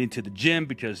start committing to the gym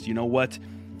because, you know what,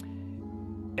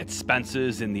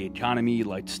 expenses in the economy.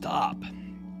 Like, stop.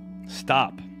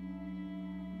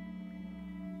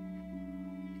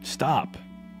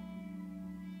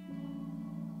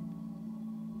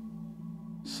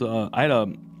 So I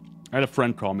had a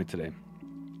friend call me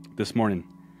this morning,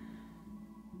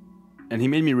 and he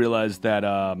made me realize that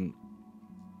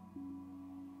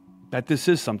that this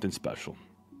is something special.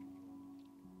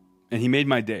 And he made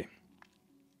my day,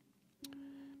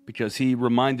 because he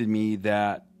reminded me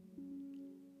that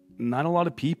not a lot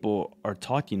of people are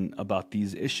talking about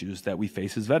these issues that we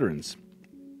face as veterans.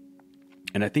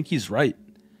 And I think he's right.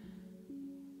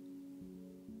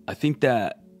 I think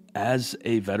that as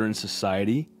a veteran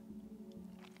society,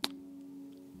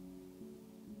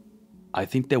 I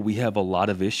think that we have a lot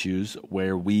of issues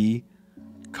where we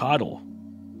coddle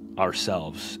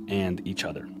ourselves and each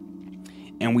other.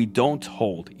 And we don't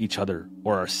hold each other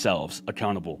or ourselves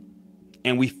accountable.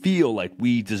 And we feel like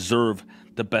we deserve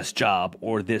the best job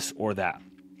or this or that.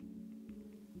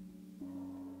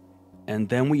 And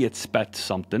then we expect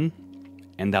something,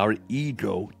 and our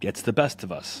ego gets the best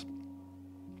of us.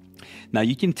 Now,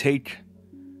 you can take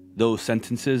those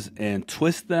sentences and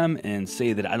twist them and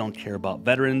say that I don't care about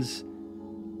veterans,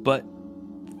 but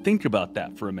think about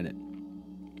that for a minute.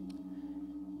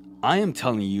 I am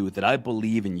telling you that I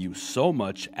believe in you so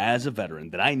much as a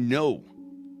veteran that I know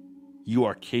you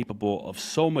are capable of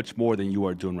so much more than you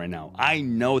are doing right now. I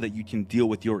know that you can deal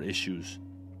with your issues.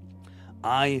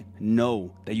 I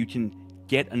know that you can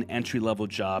get an entry-level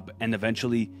job and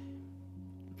eventually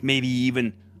maybe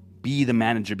even be the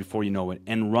manager before you know it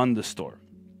and run the store.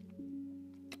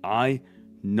 I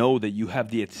know that you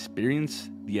have the experience,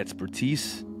 the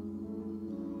expertise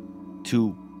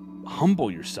to humble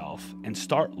yourself and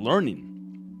start learning,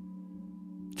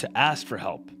 to ask for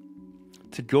help,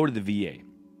 to go to the VA,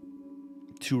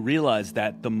 to realize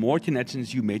that the more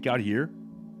connections you make out here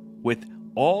with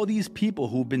all these people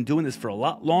who've been doing this for a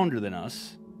lot longer than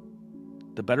us,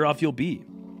 the better off you'll be.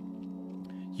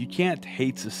 You can't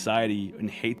hate society and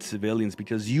hate civilians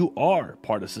because you are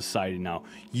part of society now.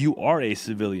 You are a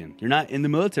civilian. You're not in the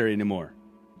military anymore.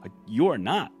 Like, you are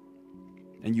not.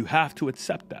 And you have to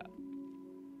accept that.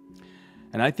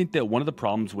 And I think that one of the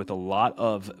problems with a lot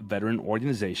of veteran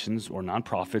organizations or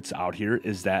nonprofits out here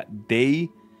is that they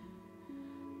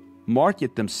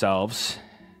market themselves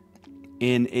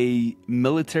in a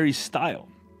military style.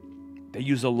 They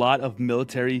use a lot of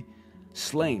military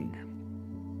slang.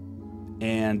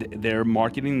 And their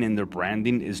marketing and their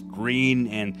branding is green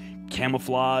and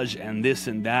camouflage and this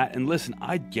and that. And listen,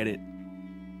 I get it.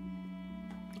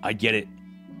 I get it.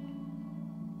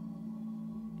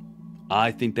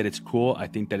 I think that it's cool. I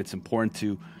think that it's important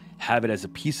to have it as a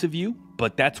piece of you,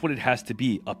 but that's what it has to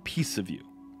be, a piece of you.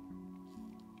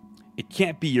 It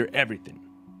can't be your everything.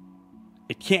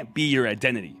 It can't be your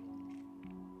identity.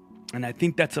 And I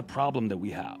think that's a problem that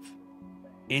we have.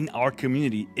 In our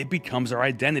community, it becomes our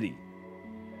identity.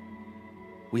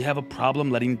 We have a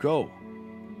problem letting go.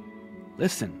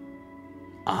 Listen,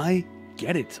 I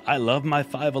get it. I love my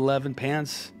 5'11"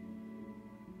 pants.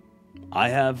 I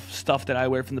have stuff that I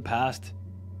wear from the past,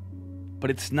 but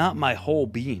it's not my whole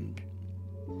being.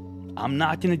 I'm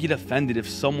not going to get offended if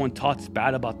someone talks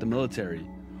bad about the military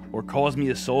or calls me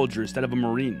a soldier instead of a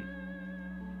Marine.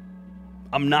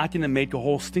 I'm not going to make a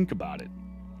whole stink about it.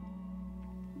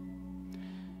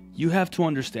 You have to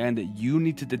understand that you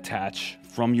need to detach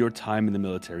from your time in the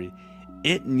military.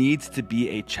 It needs to be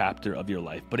a chapter of your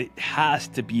life, but it has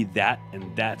to be that,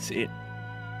 and that's it.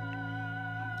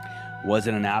 Was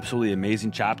it an absolutely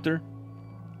amazing chapter?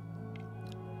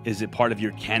 Is it part of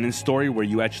your canon story where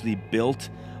you actually built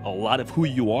a lot of who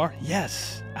you are?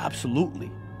 Yes, absolutely.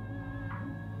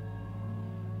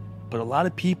 But a lot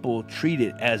of people treat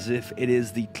it as if it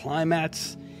is the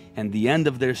climax and the end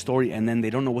of their story, and then they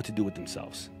don't know what to do with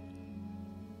themselves.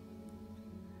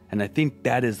 And I think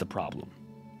that is the problem.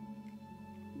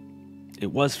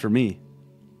 It was for me.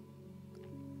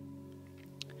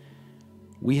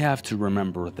 We have to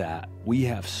remember that we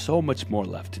have so much more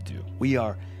left to do. We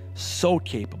are so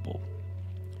capable.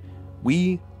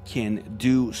 We can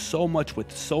do so much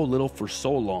with so little for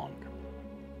so long,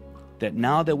 that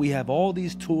now that we have all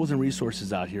these tools and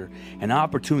resources out here and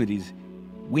opportunities,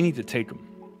 we need to take them.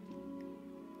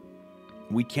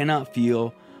 We cannot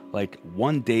feel like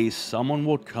one day someone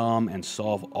will come and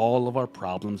solve all of our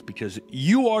problems because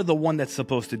you are the one that's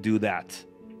supposed to do that.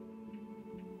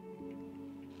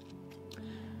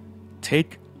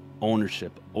 Take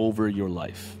ownership over your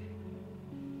life.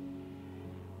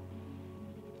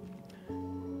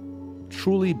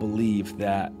 Truly believe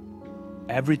that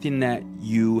everything that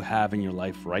you have in your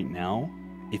life right now,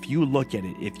 if you look at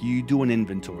it, if you do an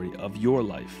inventory of your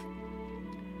life,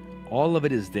 all of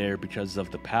it is there because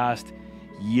of the past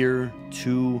year,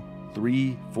 2,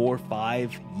 3, 4,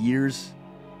 5 years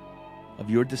of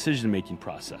your decision-making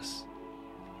process.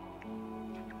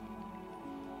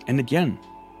 And again,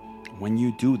 when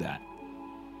you do that,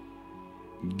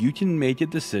 you can make a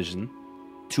decision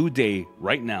today,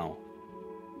 right now,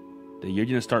 that you're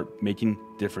going to start making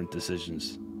different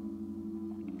decisions.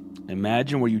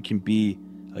 Imagine where you can be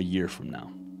a year from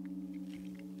now.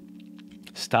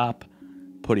 Stop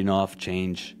putting off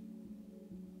change.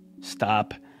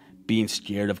 Stop being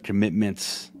scared of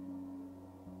commitments.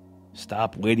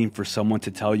 Stop waiting for someone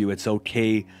to tell you it's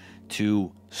okay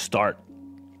to start.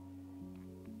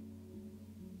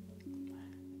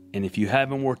 And if you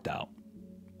haven't worked out,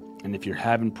 and if you're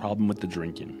having problem with the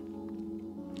drinking,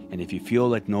 and if you feel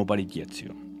like nobody gets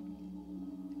you,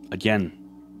 again,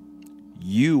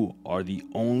 you are the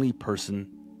only person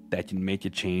that can make a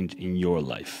change in your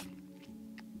life.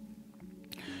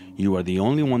 You are the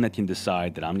only one that can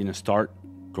decide that I'm going to start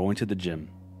going to the gym,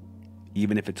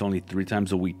 even if it's only 3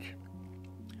 times a week.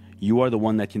 You are the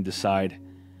one that can decide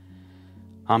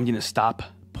I'm going to stop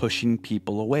pushing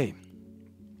people away.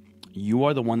 You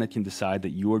are the one that can decide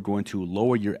that you are going to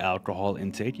lower your alcohol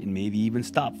intake and maybe even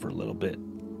stop for a little bit.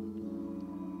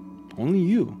 Only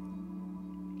you.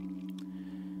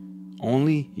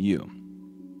 Only you.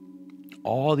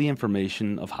 All the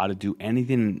information of how to do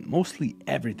anything, mostly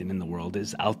everything in the world,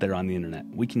 is out there on the internet.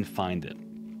 We can find it.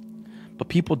 But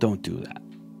people don't do that.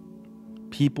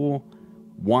 People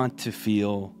want to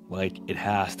feel like it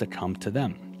has to come to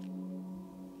them.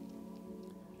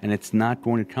 And it's not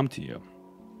going to come to you.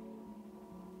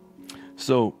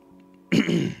 So,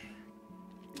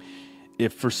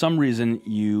 if for some reason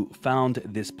you found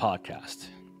this podcast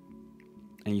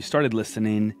and you started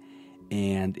listening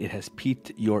and it has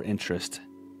piqued your interest,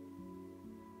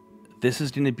 this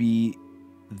is going to be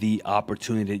the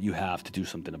opportunity that you have to do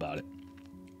something about it.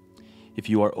 If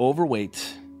you are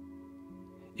overweight,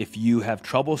 if you have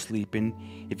trouble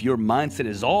sleeping, if your mindset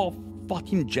is all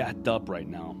fucking jacked up right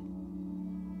now,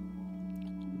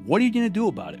 what are you going to do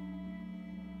about it?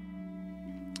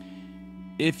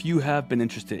 If you have been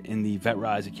interested in the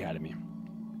VetRise Academy,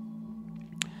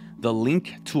 the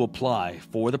link to apply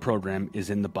for the program is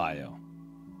in the bio.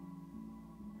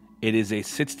 It is a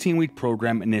 16-week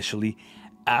program initially.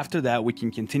 After that, we can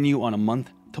continue on a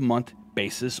month-to-month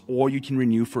basis, or you can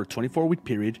renew for a 24-week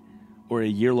period or a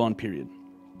year-long period.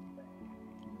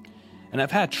 And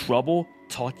I've had trouble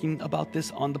talking about this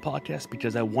on the podcast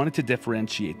because I wanted to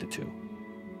differentiate the two.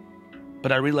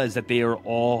 But I realized that they are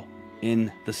all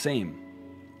in the same.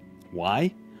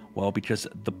 Why? Well, because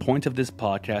the point of this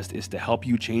podcast is to help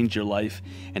you change your life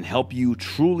and help you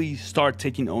truly start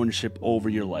taking ownership over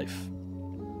your life.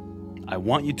 I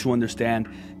want you to understand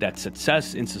that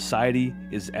success in society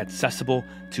is accessible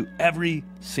to every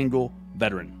single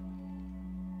veteran.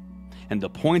 And the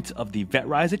point of the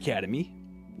VetRise Academy,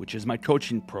 which is my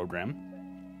coaching program,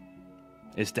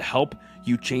 is to help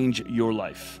you change your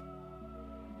life,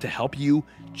 to help you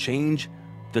change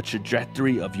the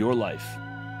trajectory of your life,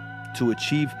 to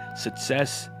achieve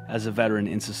success as a veteran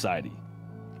in society.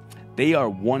 They are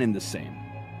one and the same.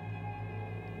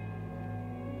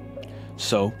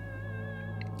 So,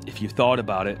 if you've thought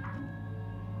about it,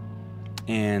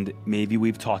 and maybe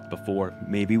we've talked before,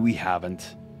 maybe we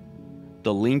haven't,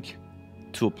 the link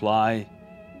to apply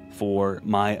for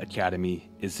my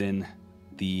academy is in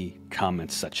the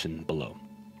comments section below.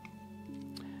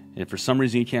 And if for some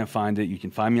reason you can't find it, you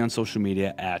can find me on social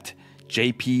media at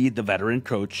JP the Veteran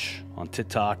Coach on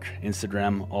TikTok,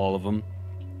 Instagram, all of them.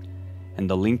 And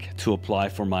the link to apply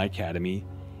for my academy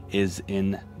is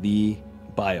in the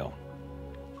bio.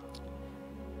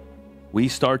 We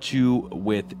start you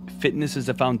with fitness as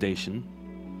a foundation.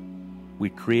 We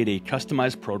create a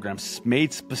customized program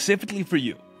made specifically for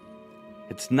you.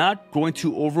 It's not going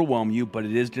to overwhelm you, but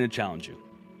it is going to challenge you.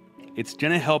 It's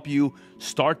going to help you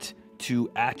start to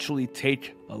actually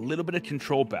take a little bit of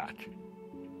control back.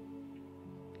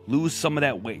 Lose some of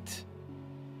that weight.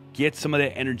 Get some of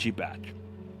that energy back.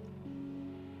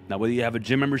 Now, whether you have a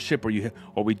gym membership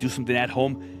or we do something at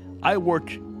home, I work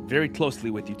very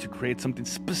closely with you to create something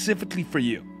specifically for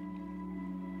you.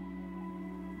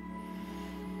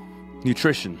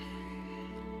 Nutrition.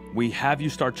 We have you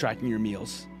start tracking your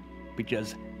meals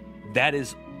because that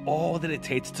is all that it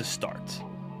takes to start.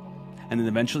 And then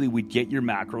eventually we get your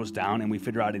macros down and we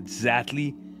figure out exactly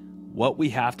what we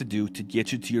have to do to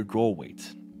get you to your goal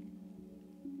weight.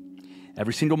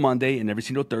 Every single Monday and every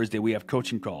single Thursday, we have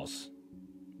coaching calls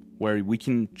where we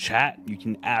can chat, you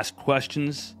can ask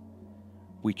questions.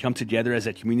 We come together as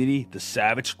a community, the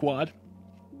Savage Squad.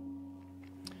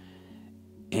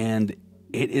 And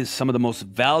it is some of the most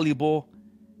valuable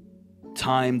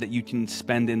time that you can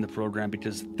spend in the program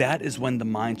because that is when the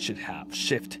mind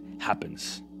shift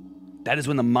happens. That is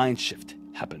when the mind shift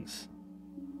happens.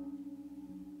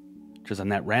 Because on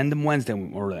that random Wednesday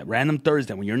or that random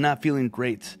Thursday when you're not feeling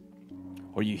great,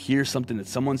 or you hear something that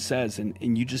someone says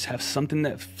and you just have something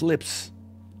that flips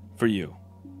for you.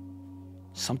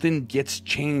 Something gets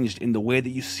changed in the way that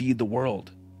you see the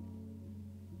world.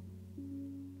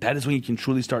 That is when you can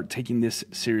truly start taking this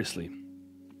seriously.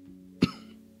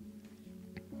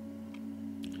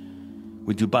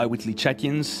 We do bi-weekly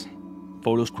check-ins,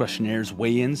 photos, questionnaires,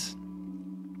 weigh-ins.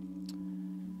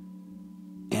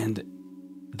 And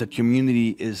the community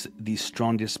is the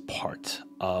strongest part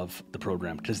of the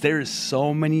program, because there is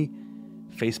so many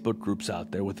Facebook groups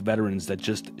out there with veterans that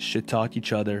just shit talk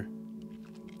each other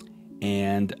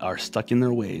and are stuck in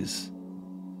their ways.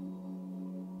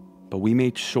 But we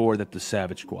make sure that the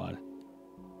Savage Squad,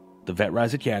 the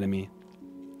VetRise Academy,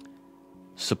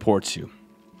 supports you.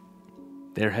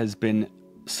 There has been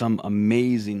some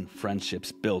amazing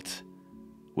friendships built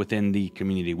within the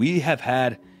community. We have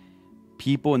had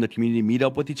people in the community meet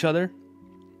up with each other.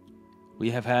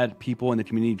 We have had people in the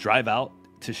community drive out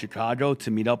to Chicago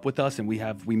to meet up with us, and we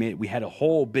had a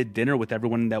whole big dinner with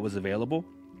everyone that was available.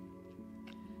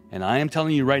 And I am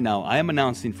telling you right now, I am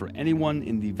announcing for anyone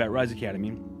in the VetRise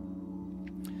Academy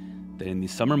that in the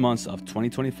summer months of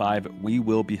 2025, we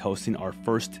will be hosting our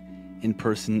first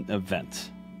in-person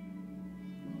event.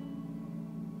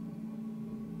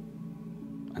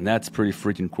 And that's pretty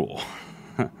freaking cool.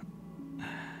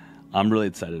 I'm really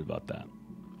excited about that.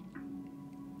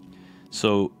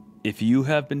 So if you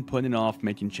have been putting off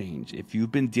making change, if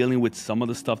you've been dealing with some of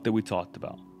the stuff that we talked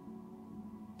about,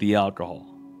 the alcohol,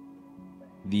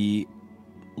 the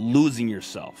losing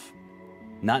yourself,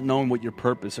 not knowing what your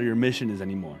purpose or your mission is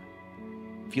anymore,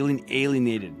 feeling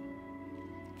alienated,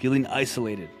 feeling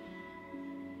isolated,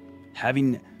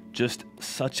 having just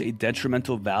such a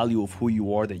detrimental value of who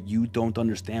you are that you don't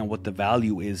understand what the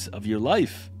value is of your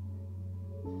life.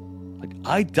 Like,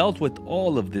 I dealt with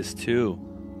all of this too.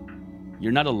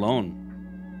 You're not alone.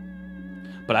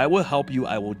 But I will help you.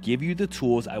 I will give you the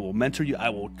tools. I will mentor you. I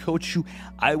will coach you.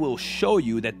 I will show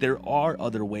you that there are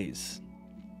other ways.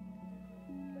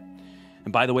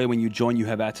 And by the way, when you join, you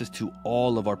have access to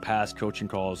all of our past coaching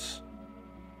calls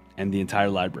and the entire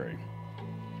library.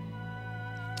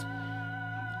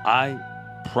 I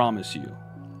promise you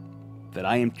that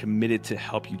I am committed to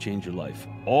help you change your life.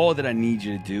 All that I need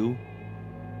you to do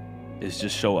is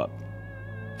just show up.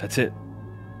 That's it.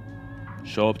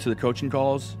 Show up to the coaching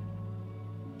calls.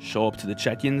 Show up to the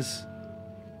check-ins.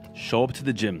 Show up to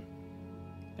the gym.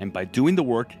 And by doing the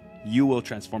work, you will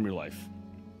transform your life.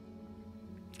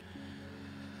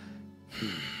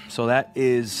 So that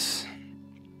is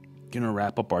going to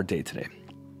wrap up our day today.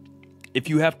 If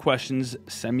you have questions,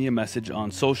 send me a message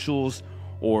on socials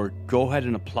or go ahead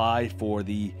and apply for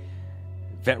the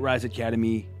VetRise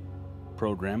Academy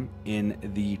program in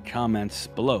the comments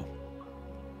below.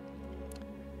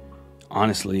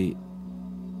 Honestly,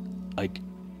 like,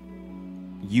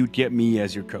 you get me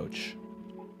as your coach.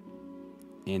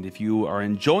 And if you are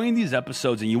enjoying these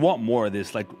episodes and you want more of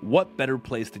this, like, what better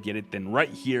place to get it than right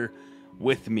here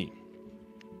with me?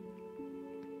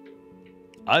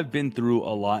 I've been through a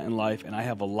lot in life, and I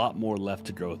have a lot more left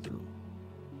to go through.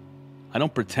 I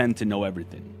don't pretend to know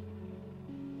everything.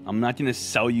 I'm not going to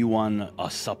sell you on a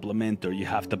supplement, or you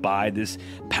have to buy this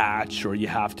patch, or you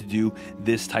have to do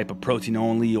this type of protein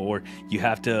only, or you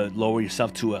have to lower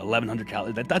yourself to 1,100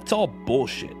 calories. That's all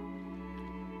bullshit.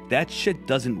 That shit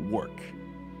doesn't work.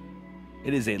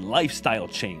 It is a lifestyle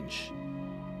change.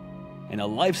 And a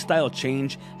lifestyle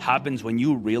change happens when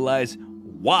you realize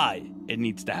why it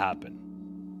needs to happen.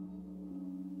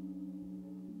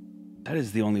 That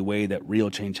is the only way that real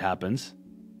change happens.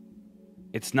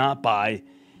 It's not by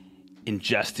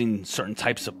ingesting certain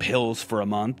types of pills for a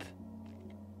month.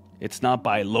 It's not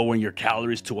by lowering your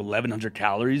calories to 1,100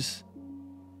 calories.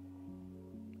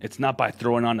 It's not by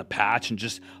throwing on a patch and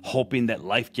just hoping that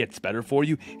life gets better for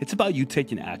you. It's about you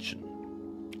taking action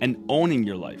and owning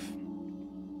your life.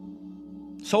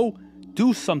 So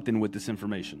do something with this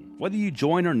information. Whether you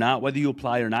join or not, whether you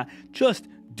apply or not, just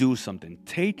do something.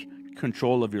 Take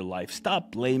control of your life.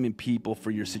 Stop blaming people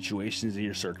for your situations and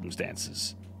your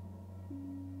circumstances.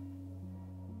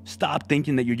 Stop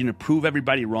thinking that you're going to prove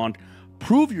everybody wrong.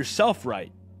 Prove yourself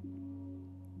right.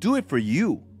 Do it for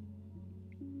you.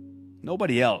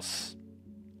 Nobody else.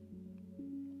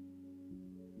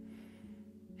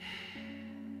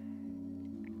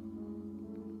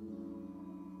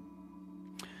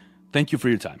 Thank you for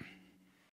your time.